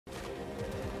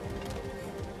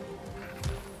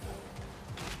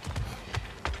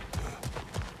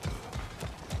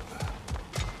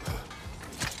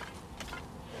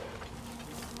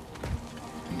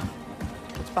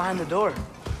behind the door?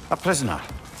 A prisoner.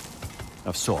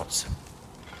 Of sorts.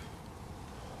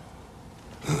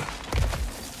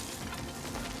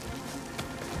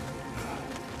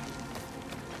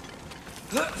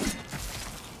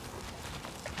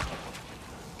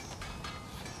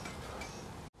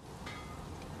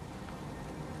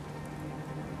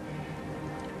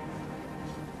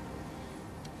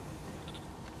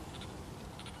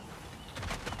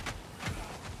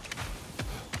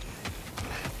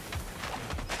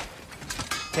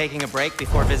 Taking a break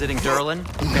before visiting Durlin?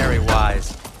 Very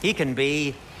wise. He can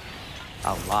be...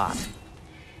 a lot.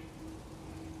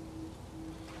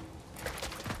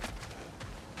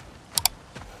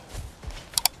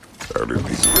 How did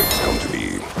these bricks come to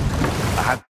be? I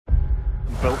had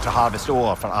built to harvest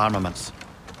ore for armaments.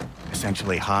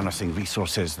 Essentially harnessing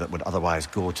resources that would otherwise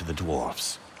go to the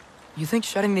dwarves. You think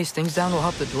shutting these things down will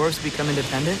help the dwarves become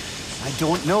independent? I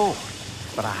don't know,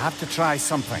 but I have to try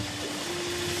something.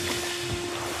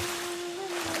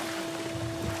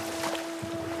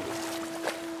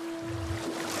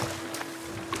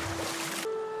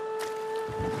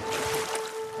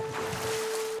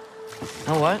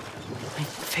 You know what? My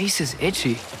face is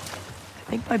itchy. I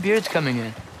think my beard's coming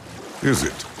in. Is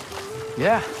it?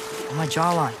 Yeah, on my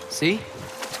jawline. See?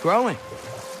 It's growing.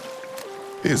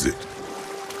 Is it?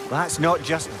 That's not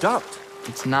just dirt.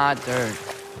 It's not dirt.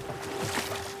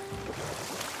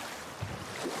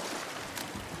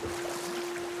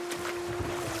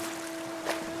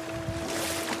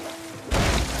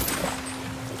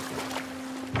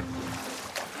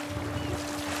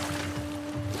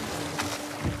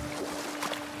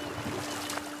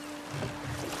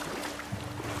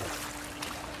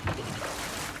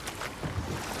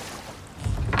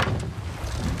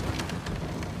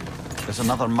 There's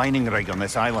another mining rig on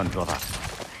this island, brother.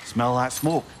 Smell that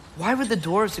smoke? Why would the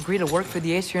dwarves agree to work for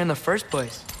the Aesir in the first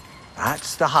place?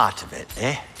 That's the heart of it,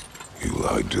 eh? You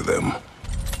lied to them.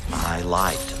 I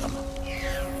lied to them.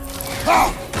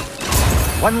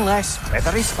 One less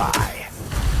feathery spy.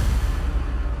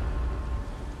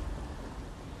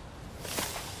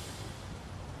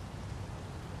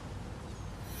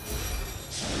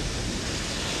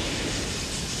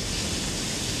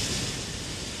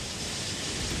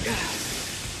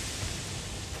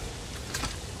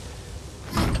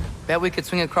 Bet we could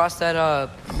swing across that,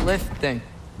 lift thing.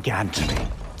 Gantry.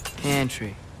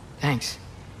 Pantry. Thanks.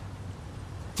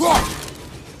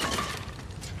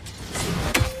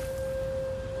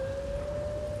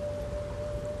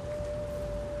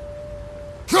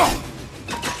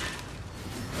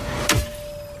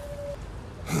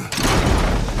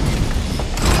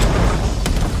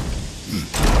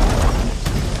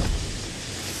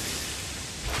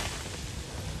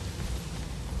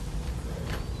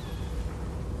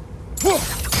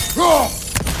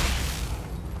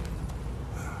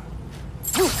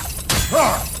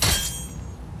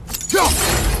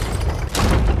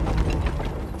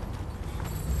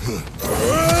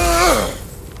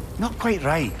 Not quite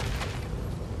right.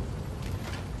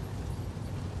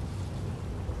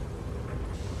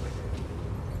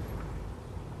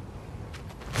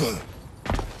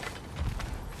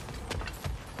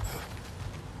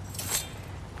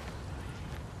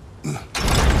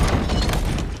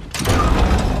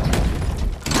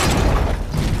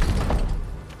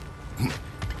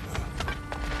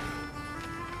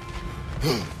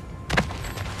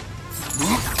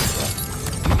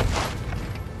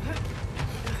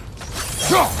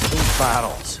 Those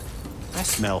barrels. I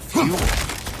smell fuel.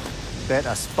 Bet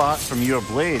a spark from your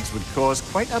blades would cause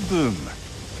quite a boom.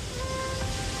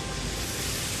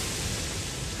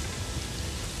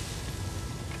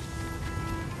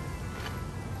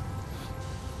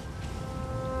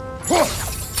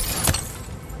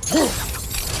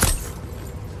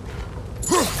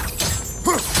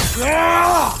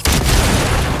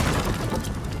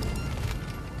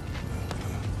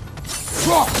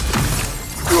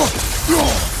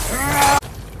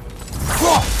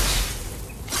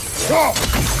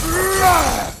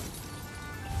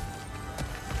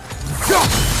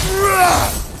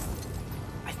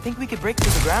 I think we could break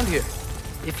through the ground here,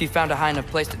 if you found a high enough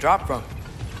place to drop from.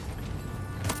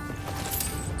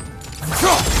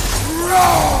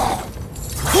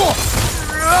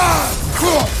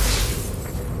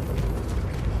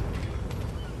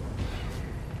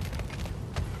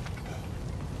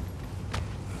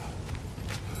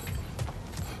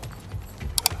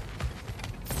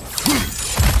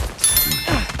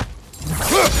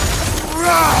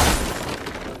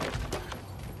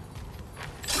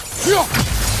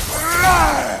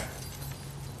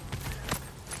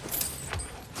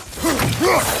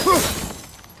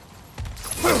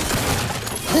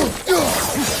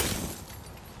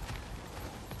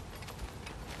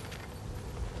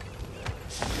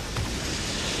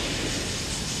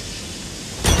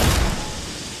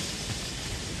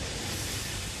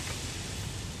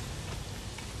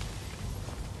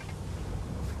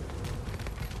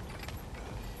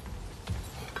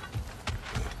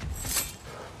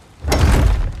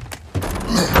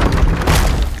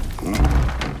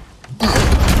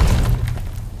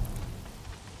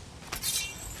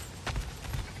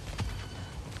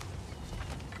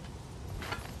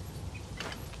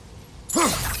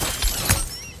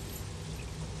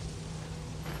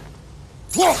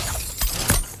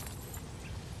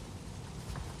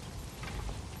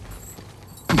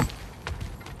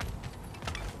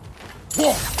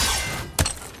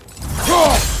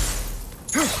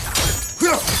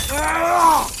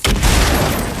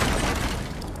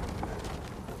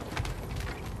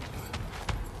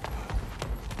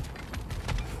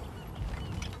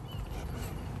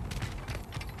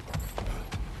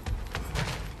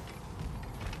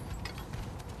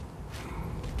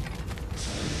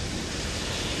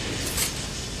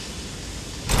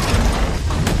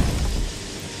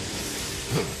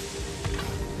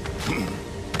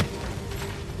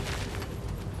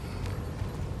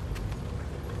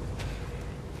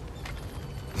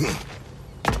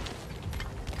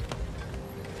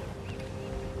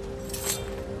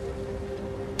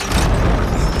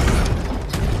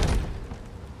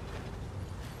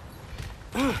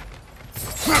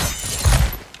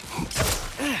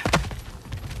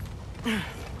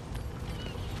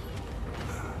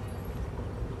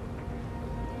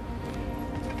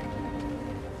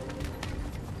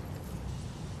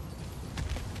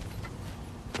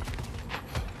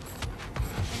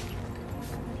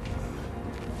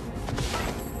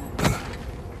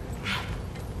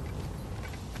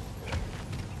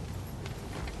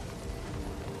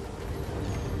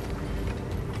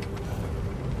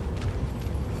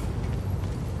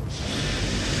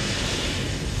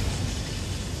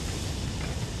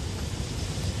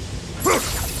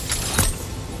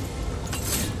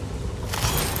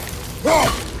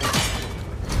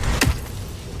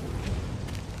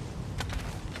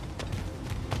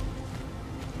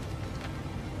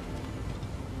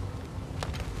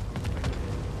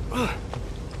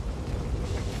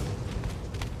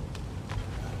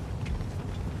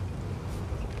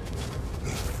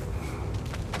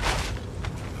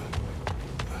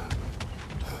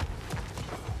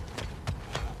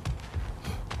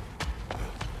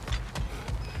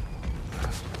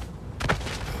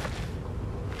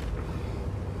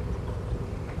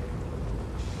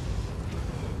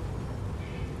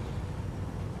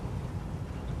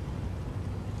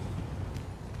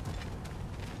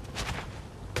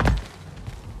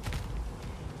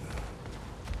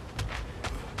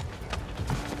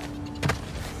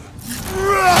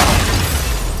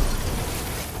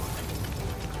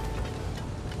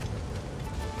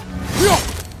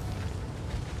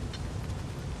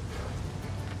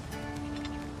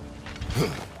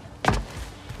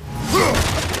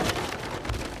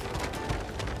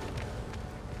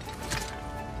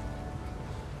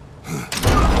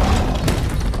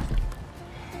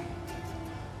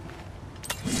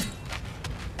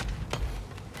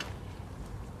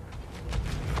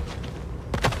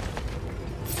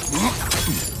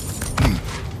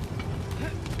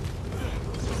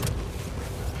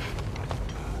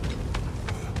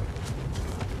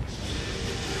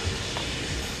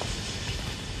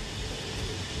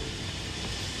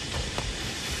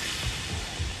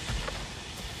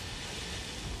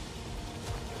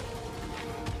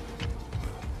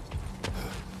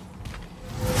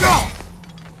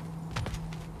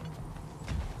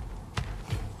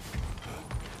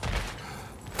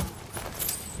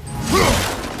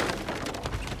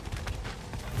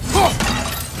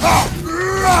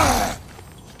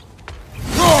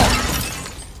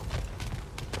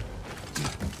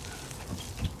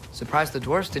 Surprised the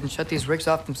dwarves didn't shut these rigs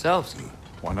off themselves.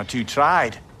 One or two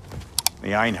tried. The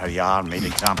Einherjar made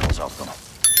examples of them.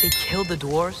 They killed the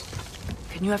dwarves?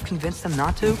 Couldn't you have convinced them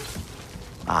not to?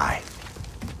 Aye.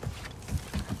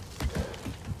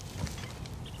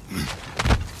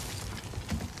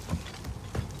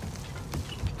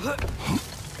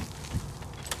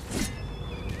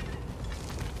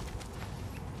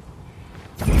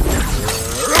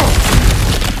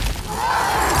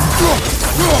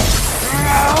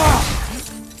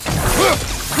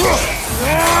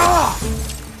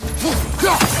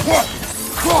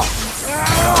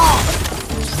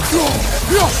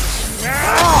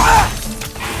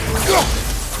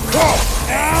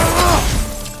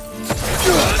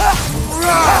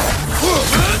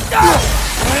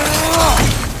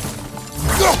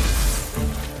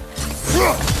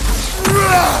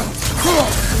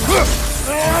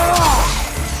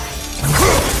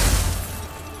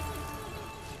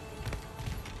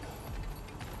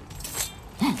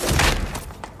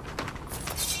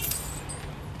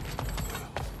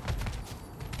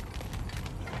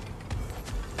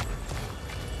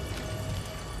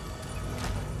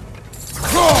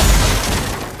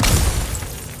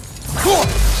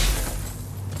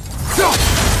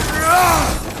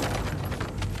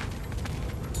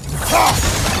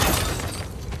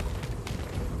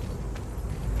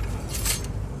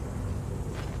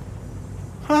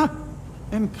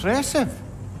 Impressive.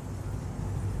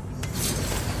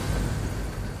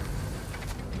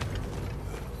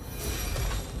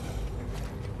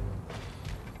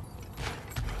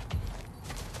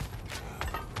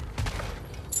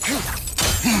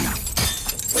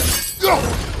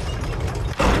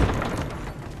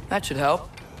 That should help.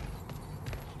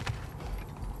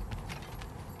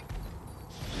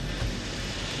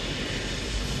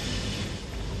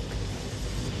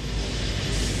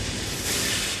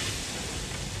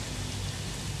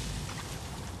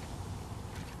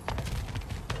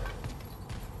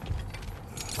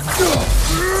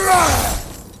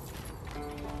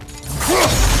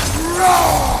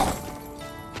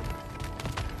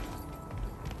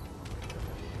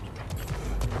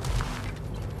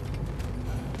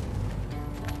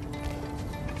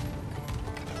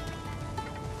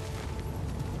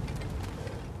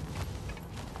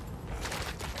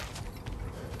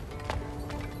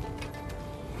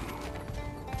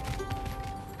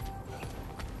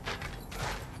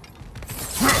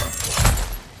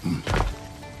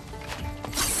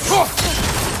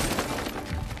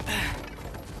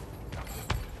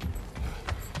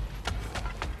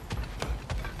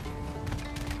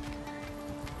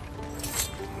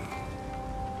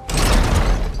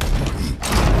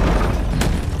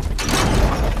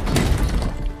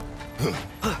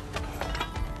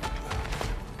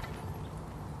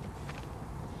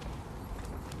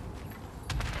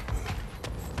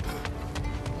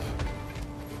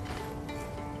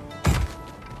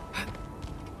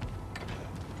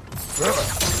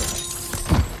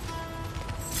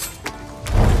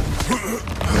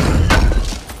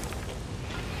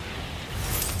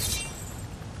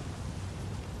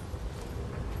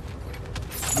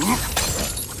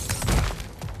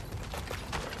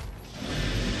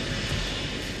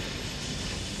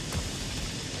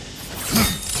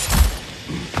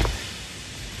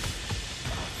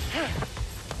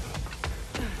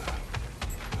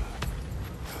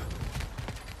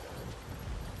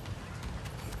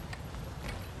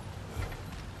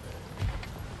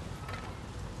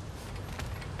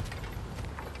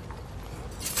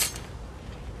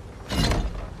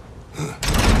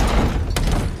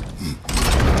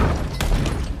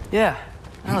 Yeah,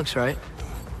 that looks right.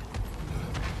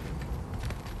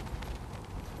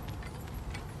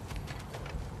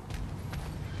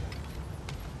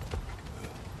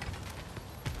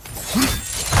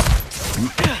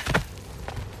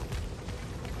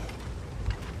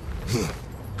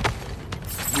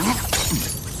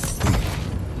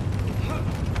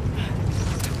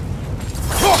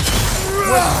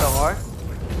 Wasn't so hard.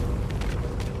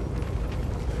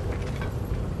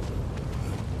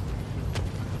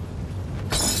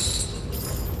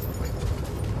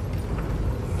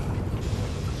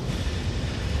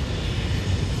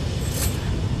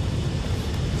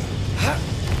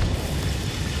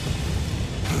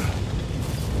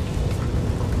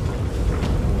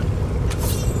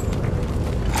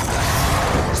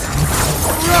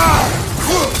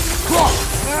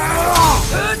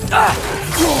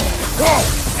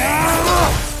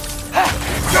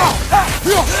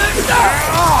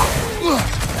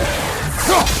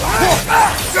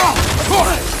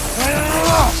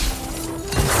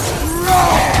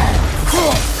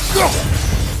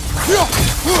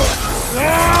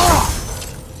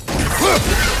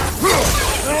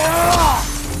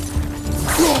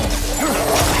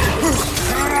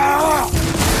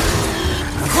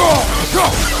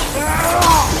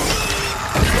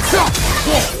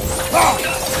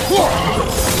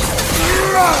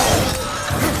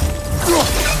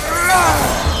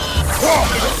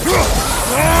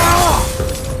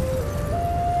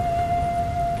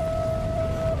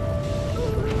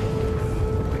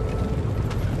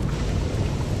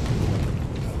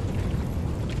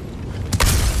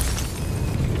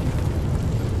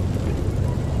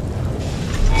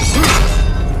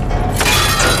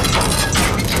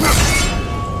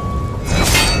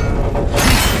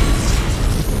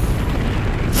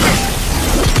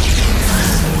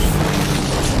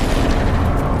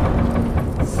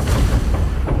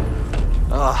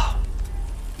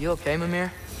 You okay,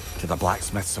 Mimir? To the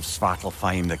blacksmiths of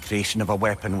Svartalfheim, the creation of a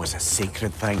weapon was a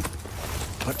sacred thing.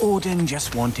 But Odin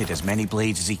just wanted as many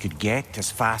blades as he could get,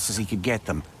 as fast as he could get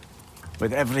them.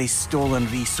 With every stolen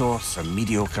resource or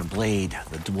mediocre blade,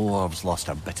 the dwarves lost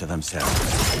a bit of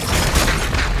themselves.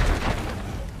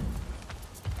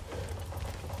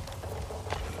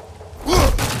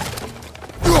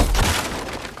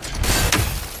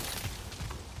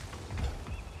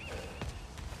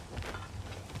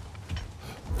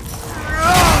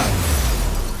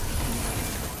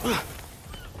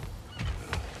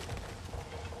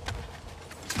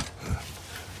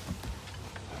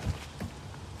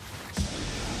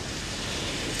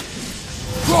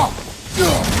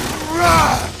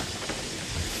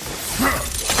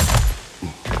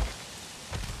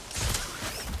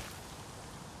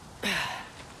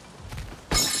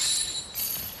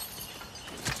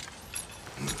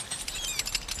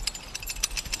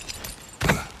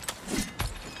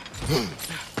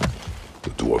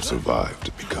 The dwarf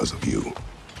survived because of you.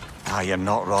 Ah, you're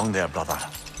not wrong there, brother.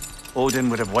 Odin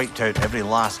would have wiped out every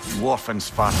last dwarf in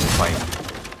Svartalfheim.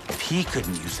 If he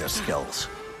couldn't use their skills,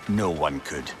 no one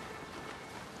could.